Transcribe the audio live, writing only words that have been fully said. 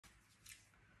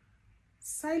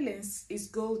Silence is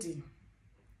golden.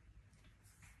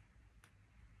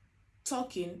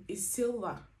 Talking is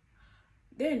silver.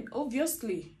 Then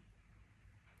obviously,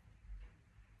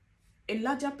 a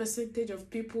larger percentage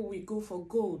of people will go for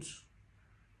gold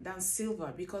than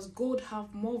silver because gold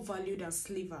have more value than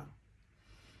silver.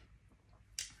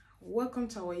 Welcome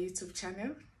to our YouTube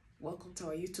channel. Welcome to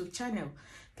our YouTube channel.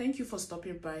 Thank you for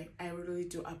stopping by. I really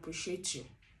do appreciate you.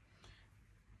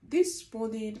 This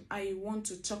morning, I want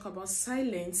to talk about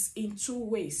silence in two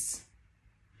ways.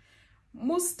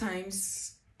 Most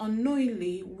times,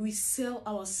 unknowingly, we sell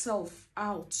ourselves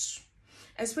out,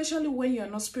 especially when you're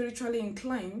not spiritually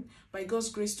inclined by God's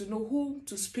grace to know whom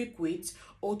to speak with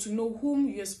or to know whom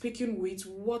you're speaking with,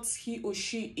 what he or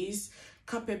she is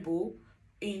capable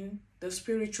in the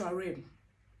spiritual realm.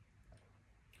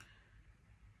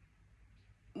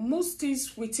 Most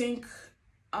things we think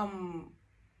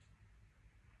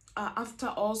are after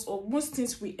us, or most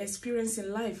things we experience in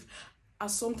life are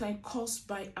sometimes caused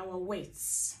by our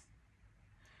words.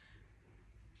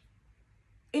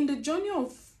 In the journey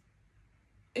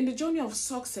of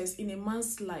success in a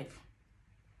man's life,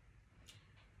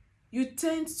 you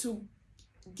tend to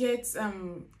get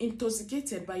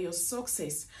intoxicated by your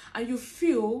success, and you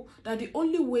feel that the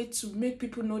only way to make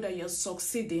people know that you're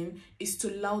succeeding is to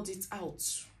loud it out,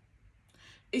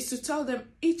 is to tell them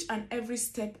each and every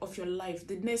step of your life,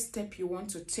 the next step you want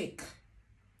to take.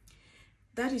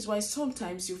 That is why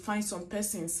sometimes you find some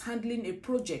persons handling a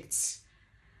project,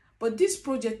 but this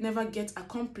project never gets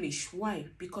accomplished. Why?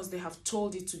 Because they have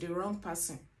told it to the wrong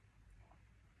person.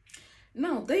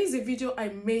 Now, there is a video I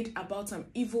made about an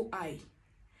evil eye.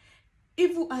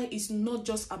 Evil eye is not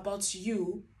just about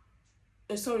you.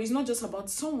 It's not just about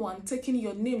someone taking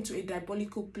your name to a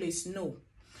diabolical place. No.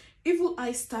 Evil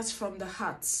eye starts from the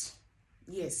heart.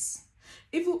 Yes.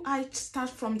 Evil eye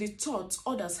starts from the thoughts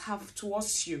others have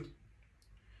towards you.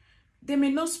 They may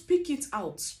not speak it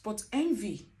out, but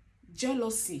envy,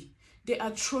 jealousy, they are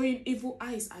throwing evil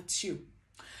eyes at you.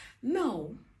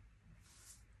 Now,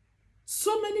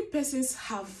 so many persons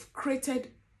have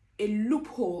created a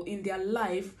loophole in their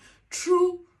life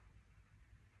through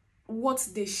what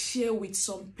they share with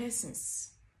some persons.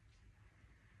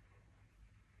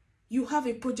 You have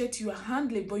a project you are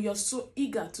handling, but you're so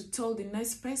eager to tell the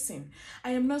next person.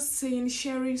 I am not saying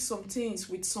sharing some things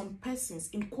with some persons,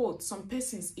 in quote, some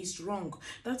persons is wrong.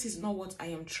 That is not what I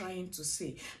am trying to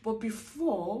say. But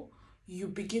before you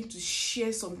begin to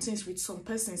share some things with some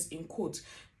persons, in quote,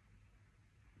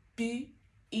 be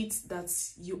it that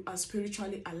you are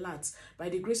spiritually alert by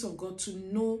the grace of God to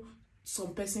know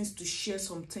some persons to share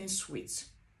some things with.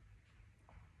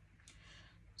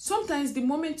 Sometimes the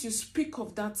moment you speak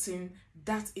of that thing,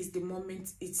 that is the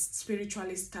moment it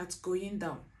spiritually starts going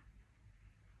down.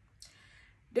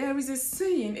 There is a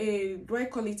saying, do I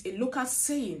call it a local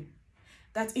saying,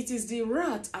 that it is the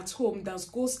rat at home that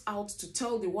goes out to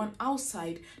tell the one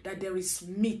outside that there is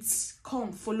meat.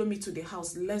 Come, follow me to the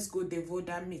house. Let's go devour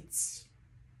that meat.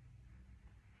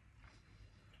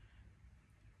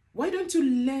 Why don't you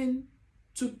learn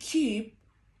to keep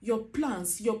your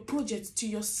plans, your projects to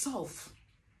yourself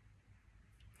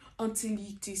until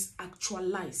it is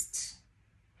actualized?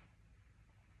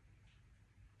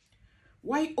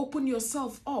 Why open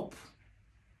yourself up?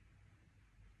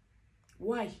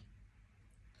 Why?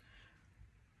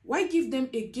 Why give them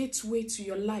a gateway to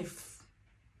your life?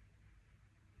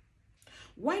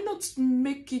 Why not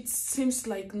make it seem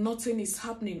like nothing is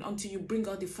happening until you bring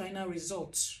out the final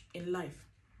results in life?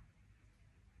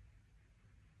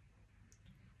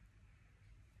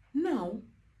 Now,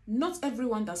 not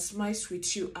everyone that smiles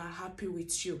with you are happy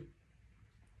with you.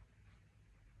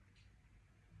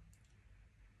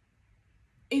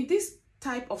 In this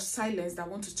type of silence that I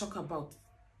want to talk about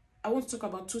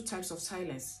two types of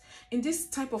silence. In this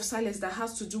type of silence that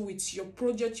has to do with your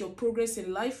project, your progress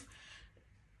in life,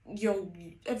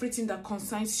 everything that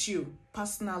concerns you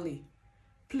personally,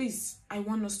 please, I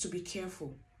want us to be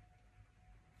careful.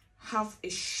 Have a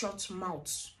shut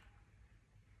mouth.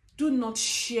 Do not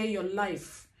share your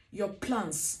life, your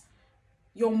plans,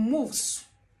 your moves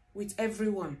with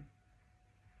everyone.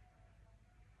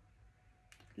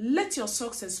 Let your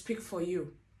success speak for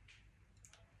you,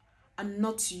 and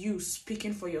not you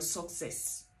speaking for your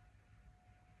success.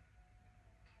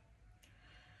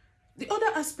 The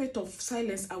other aspect of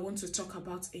silence I want to talk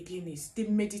about again is the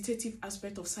meditative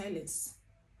aspect of silence.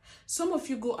 Some of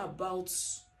you go about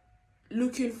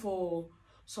looking for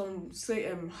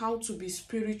how to be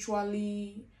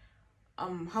spiritually,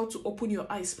 how to open your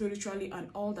eyes spiritually and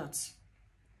all that.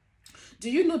 Do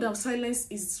you know that silence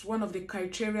is one of the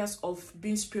criteria of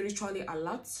being spiritually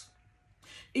alert?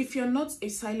 If you're not a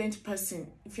silent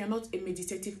person, if you're not a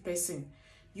meditative person,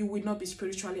 you will not be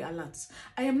spiritually alert.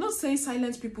 I am not saying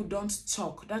silent people don't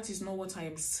talk. That is not what I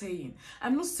am saying.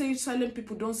 I'm not saying silent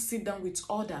people don't sit down with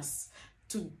others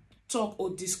to talk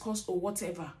or discuss or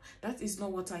whatever. That is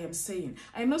not what I am saying.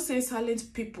 I'm not saying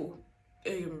silent people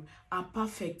are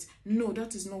perfect. No,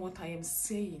 that is not what I am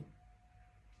saying.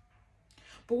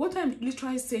 But what I'm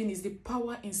literally saying is the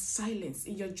power in silence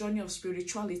in your journey of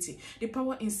spirituality, the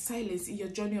power in silence in your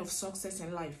journey of success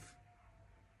in life.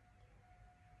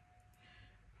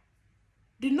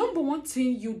 The number one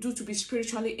thing you do to be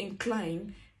spiritually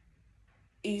inclined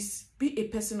is be a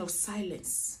person of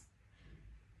silence.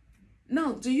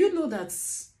 Now, do you know that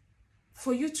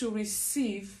for you to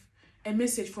receive a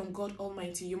message from God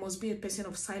Almighty, you must be a person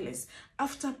of silence?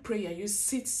 After prayer, you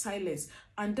sit silent,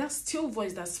 and that still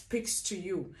voice that speaks to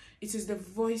you, it is the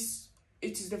voice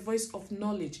of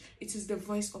knowledge. It is the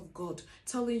voice of God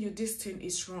telling you this thing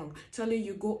is wrong, telling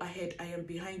you go ahead, I am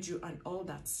behind you, and all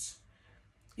that.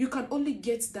 You can only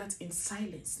get that in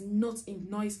silence, not in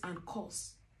noise and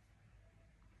cause.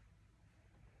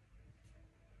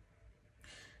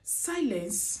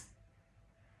 Silence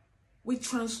will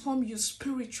transform you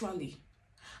spiritually,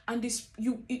 and this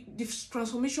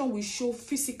transformation will show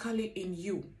physically in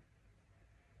you.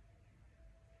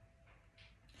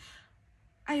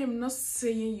 I am not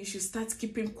saying you should start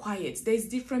keeping quiet. There is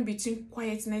difference between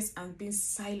quietness and being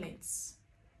silent.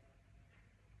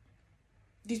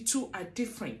 The two are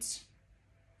different.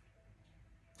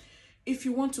 If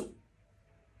you want to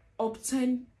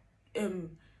obtain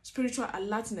spiritual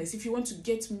alertness, if you want to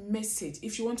get message,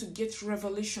 if you want to get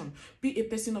revelation, be a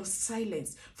person of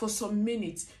silence for some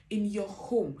minutes in your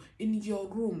home, in your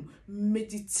room.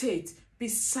 Meditate, be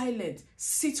silent,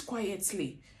 sit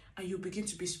quietly, and you begin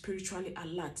to be spiritually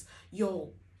alert.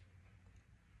 Your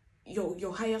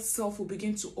higher self will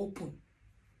begin to open.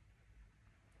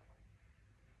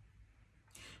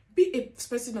 Be a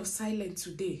person of silence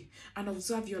today and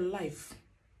observe your life,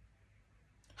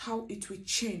 how it will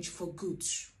change for good.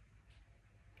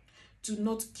 Do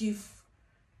not give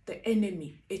the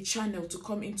enemy a channel to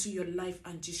come into your life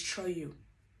and destroy you.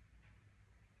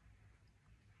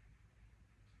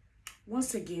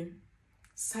 Once again,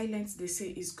 silence, they say,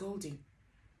 is golden.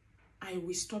 I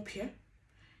will stop here.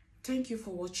 Thank you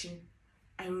for watching.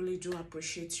 I really do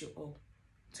appreciate you all.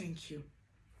 Thank you.